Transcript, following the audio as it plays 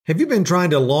Have you been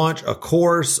trying to launch a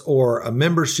course or a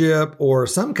membership or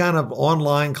some kind of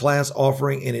online class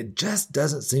offering and it just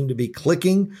doesn't seem to be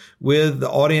clicking with the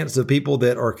audience of people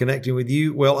that are connecting with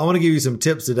you? Well, I want to give you some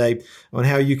tips today on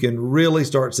how you can really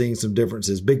start seeing some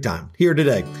differences big time here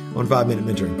today on 5-Minute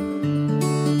Mentoring.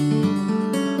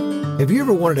 Have you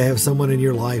ever wanted to have someone in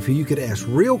your life who you could ask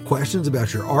real questions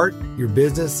about your art, your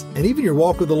business, and even your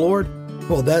walk with the Lord?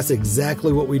 Well, that's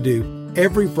exactly what we do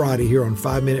every Friday here on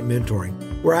 5-Minute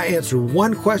Mentoring, where I answer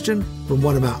one question from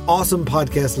one of my awesome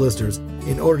podcast listeners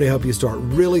in order to help you start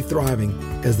really thriving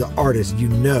as the artist you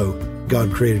know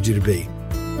God created you to be.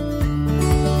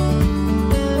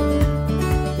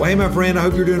 Well, hey, my friend, I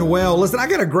hope you're doing well. Listen, I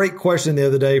got a great question the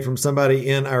other day from somebody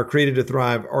in our Created to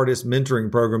Thrive Artist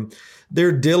Mentoring Program.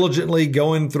 They're diligently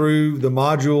going through the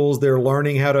modules. They're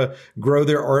learning how to grow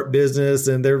their art business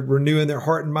and they're renewing their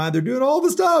heart and mind. They're doing all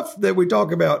the stuff that we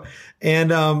talk about. And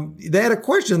they had a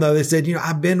question, though. They said,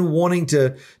 I've been wanting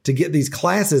to get these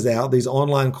classes out, these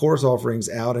online course offerings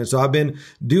out. And so I've been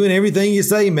doing everything you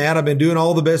say, Matt. I've been doing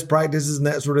all the best practices and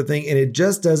that sort of thing. And it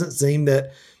just doesn't seem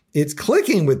that it's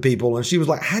clicking with people. And she was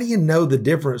like, how do you know the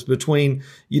difference between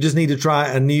you just need to try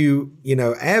a new,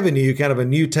 avenue, kind of a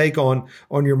new take on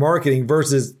your marketing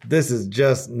versus this is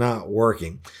just not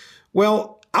working?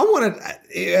 Well,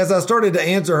 as I started to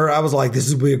answer her, I was like, this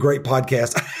would be a great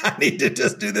podcast. I need to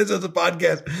just do this as a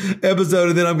podcast episode.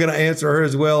 And then I'm going to answer her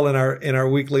as well in our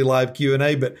weekly live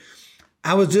Q&A. But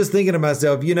I was just thinking to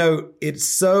myself, it's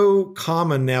so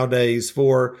common nowadays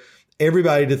for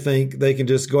everybody to think they can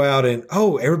just go out and,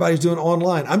 everybody's doing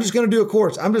online. I'm just going to do a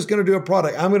course. I'm just going to do a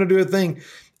product. I'm going to do a thing.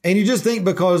 And you just think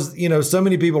because, so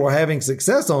many people are having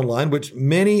success online, which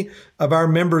many of our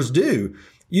members do,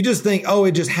 you just think,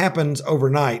 it just happens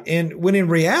overnight. And when in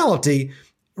reality,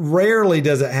 rarely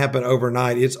does it happen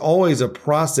overnight. It's always a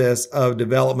process of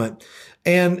development.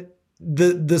 And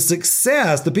the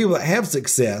success, the people that have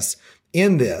success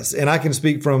in this, and I can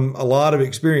speak from a lot of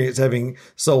experience having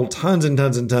sold tons and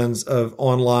tons and tons of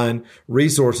online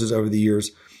resources over the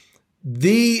years.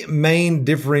 The main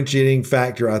differentiating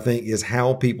factor, I think, is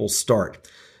how people start.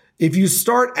 If you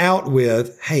start out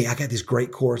with, hey, I got this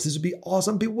great course, this would be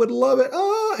awesome, people would love it,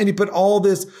 and you put all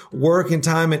this work and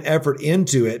time and effort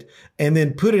into it and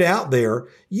then put it out there,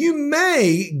 you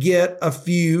may get a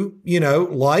few,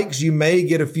 likes, you may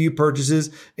get a few purchases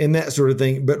and that sort of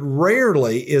thing, but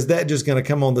rarely is that just going to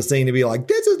come on the scene to be like,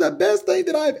 this is the best thing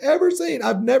that I've ever seen.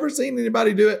 I've never seen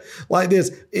anybody do it like this.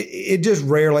 It just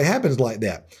rarely happens like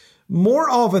that. More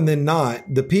often than not,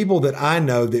 the people that I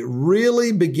know that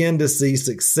really begin to see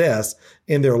success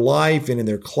in their life and in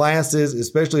their classes,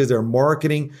 especially as they're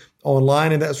marketing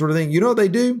online and that sort of thing, you know what they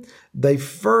do? They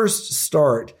first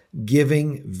start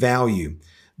giving value.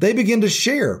 They begin to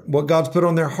share what God's put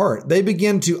on their heart. They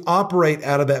begin to operate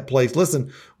out of that place.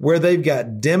 Listen, where they've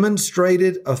got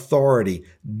demonstrated authority,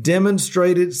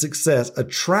 demonstrated success, a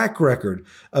track record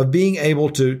of being able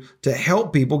to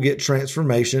help people get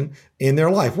transformation in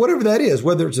their life, whatever that is,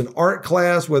 whether it's an art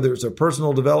class, whether it's a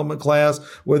personal development class,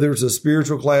 whether it's a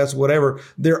spiritual class, whatever,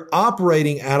 they're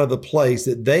operating out of the place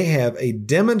that they have a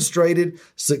demonstrated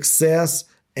success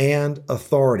and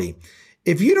authority.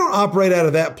 If you don't operate out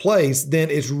of that place, then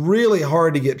it's really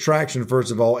hard to get traction,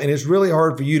 first of all, and it's really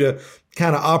hard for you to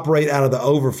kind of operate out of the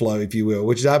overflow, if you will,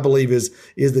 which I believe is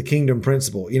the kingdom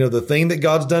principle. The thing that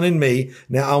God's done in me,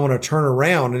 now I want to turn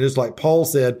around, and just like Paul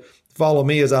said, follow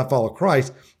me as I follow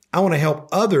Christ. I want to help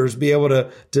others be able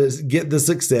to get the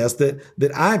success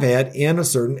that I've had in a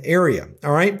certain area.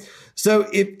 All right. So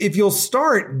if you'll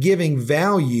start giving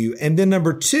value, and then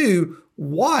number 2,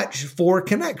 watch for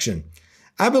connection.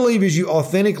 I believe as you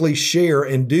authentically share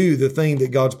and do the thing that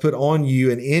God's put on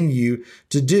you and in you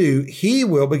to do, He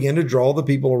will begin to draw the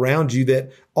people around you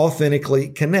that authentically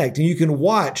connect. And you can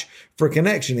watch for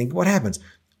connection. And what happens?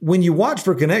 When you watch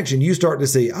for connection, you start to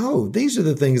see, these are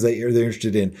the things they're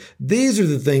interested in. These are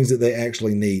the things that they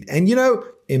actually need. And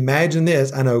imagine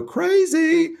this. I know,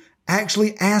 crazy.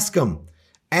 Actually ask them.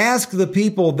 Ask the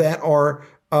people that are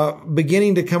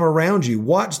beginning to come around you.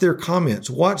 Watch their comments,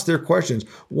 watch their questions.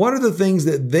 What are the things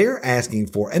that they're asking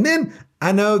for? And then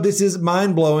I know this is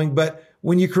mind blowing, but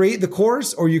when you create the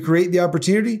course or you create the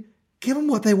opportunity, give them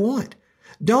what they want.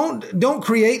 Don't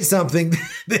create something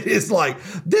that is like,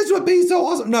 this would be so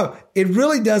awesome. No, it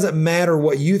really doesn't matter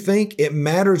what you think. It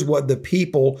matters what the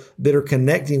people that are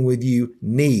connecting with you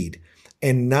need.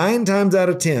 And 9 times out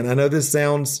of 10, I know this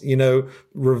sounds,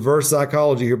 reverse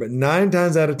psychology here, but 9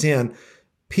 times out of 10,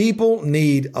 people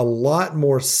need a lot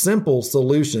more simple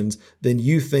solutions than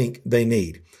you think they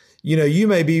need. You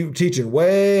may be teaching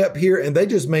way up here and they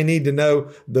just may need to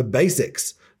know the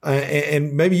basics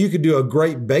And maybe you could do a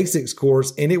great basics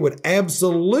course, and it would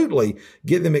absolutely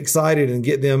get them excited and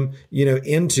get them,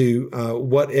 into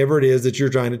whatever it is that you're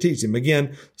trying to teach them.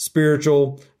 Again,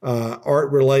 spiritual,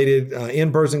 art related,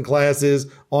 in-person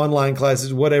classes, online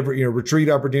classes, whatever, retreat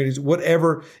opportunities,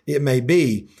 whatever it may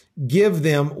be. Give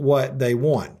them what they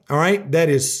want. All right. That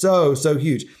is so, so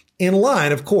huge. In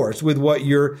line, of course, with what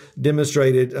your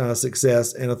demonstrated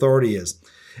success and authority is.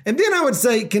 And then I would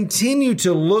say continue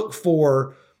to look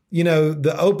for,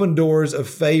 the open doors of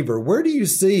favor. Where do you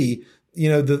see,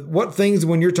 what things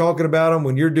when you're talking about them,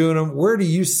 when you're doing them, where do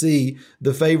you see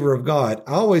the favor of God?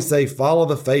 I always say follow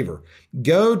the favor.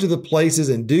 Go to the places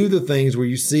and do the things where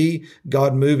you see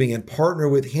God moving and partner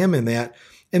with Him in that.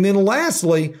 And then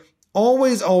lastly,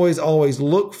 always, always, always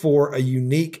look for a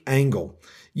unique angle.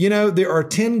 There are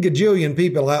 10 gajillion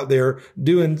people out there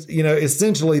doing,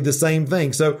 essentially the same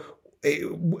thing. So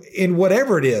in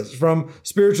whatever it is, from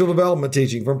spiritual development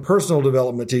teaching, from personal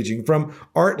development teaching, from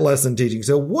art lesson teaching.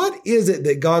 So what is it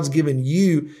that God's given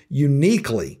you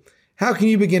uniquely? How can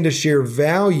you begin to share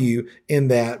value in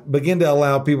that, begin to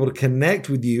allow people to connect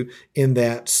with you in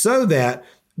that, so that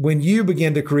when you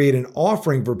begin to create an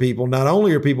offering for people, not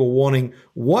only are people wanting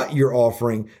what you're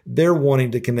offering, they're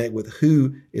wanting to connect with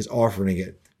who is offering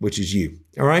it, which is you.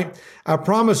 All right. I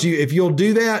promise you, if you'll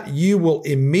do that, you will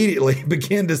immediately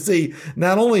begin to see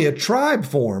not only a tribe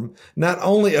form, not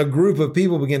only a group of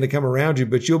people begin to come around you,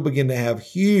 but you'll begin to have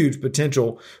huge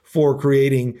potential for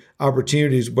creating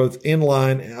opportunities both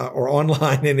inline or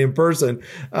online and in person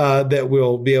that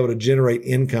will be able to generate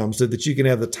income so that you can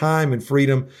have the time and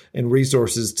freedom and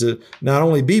resources to not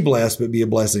only be blessed, but be a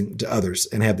blessing to others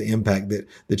and have the impact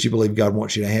that you believe God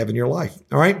wants you to have in your life.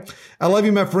 All right. I love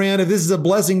you, my friend. If this is a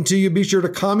blessing to you, be sure to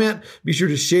comment, be sure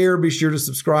to share, be sure to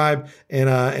subscribe,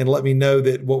 and let me know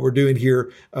that what we're doing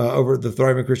here over at the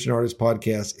Thriving Christian Artist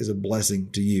podcast is a blessing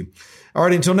to you. All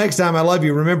right, until next time, I love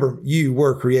you. Remember, you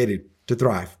were created to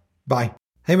thrive. Bye.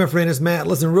 Hey, my friend, it's Matt.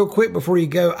 Listen, real quick before you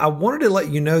go, I wanted to let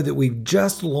you know that we've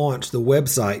just launched the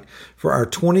website for our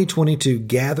 2022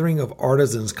 Gathering of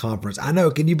Artisans Conference. I know,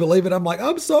 can you believe it?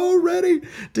 I'm so ready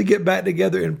to get back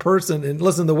together in person. And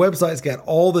listen, the website's got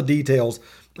all the details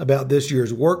about this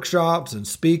year's workshops and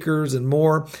speakers and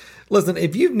more. Listen,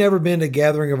 if you've never been to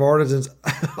Gathering of Artisans,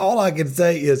 all I can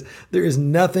say is there is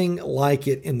nothing like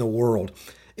it in the world.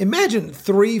 Imagine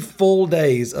 3 full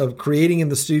days of creating in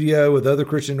the studio with other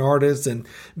Christian artists and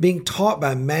being taught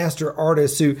by master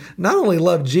artists who not only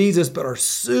love Jesus, but are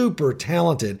super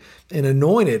talented and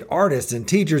anointed artists and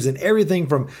teachers in everything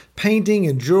from painting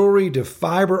and jewelry to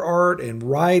fiber art and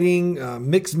writing,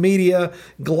 mixed media,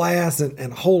 glass, and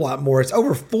a whole lot more. It's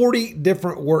over 40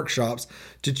 different workshops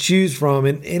to choose from.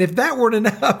 And if that weren't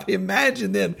enough,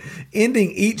 imagine then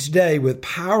ending each day with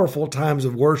powerful times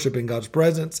of worship in God's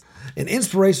presence and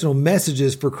inspirational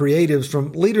messages for creatives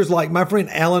from leaders like my friend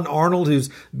Alan Arnold, who's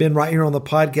been right here on the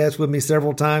podcast with me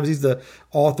several times. He's the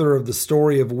author of The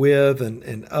Story of With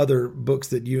and other books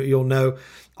that you'll know.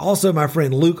 Also, my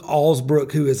friend Luke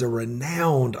Alsbrook, who is a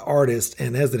renowned artist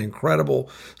and has an incredible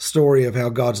story of how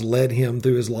God's led him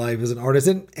through his life as an artist.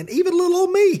 And even little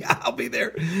old me, I'll be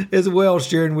there as well,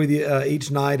 sharing with you each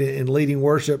night and leading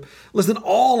worship. Listen,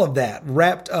 all of that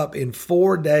wrapped up in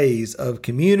 4 days of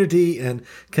community and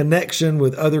connection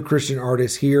with other Christian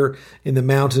artists here in the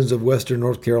mountains of Western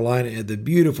North Carolina at the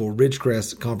beautiful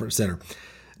Ridgecrest Conference Center.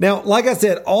 Now, like I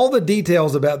said, all the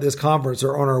details about this conference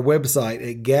are on our website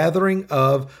at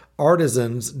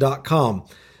gatheringofartisans.com.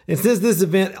 And since this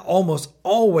event almost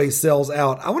always sells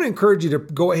out, I want to encourage you to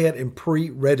go ahead and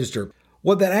pre-register.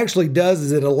 What that actually does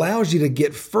is it allows you to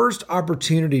get first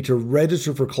opportunity to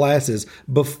register for classes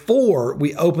before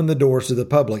we open the doors to the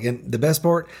public. And the best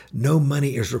part, no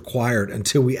money is required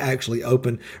until we actually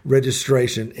open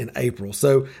registration in April.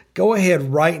 So go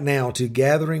ahead right now to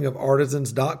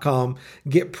gatheringofartisans.com.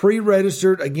 Get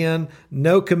pre-registered. Again,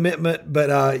 no commitment,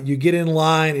 but you get in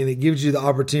line and it gives you the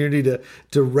opportunity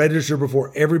to register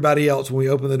before everybody else when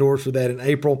we open the doors for that in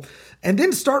April. And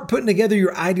then start putting together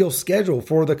your ideal schedule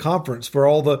for the conference, for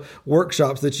all the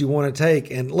workshops that you want to take.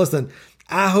 And listen,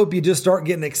 I hope you just start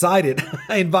getting excited,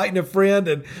 inviting a friend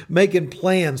and making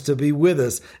plans to be with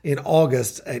us in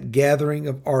August at Gathering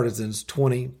of Artisans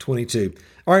 2022.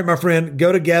 All right, my friend,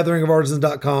 go to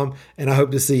gatheringofartisans.com and I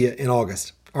hope to see you in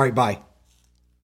August. All right, bye.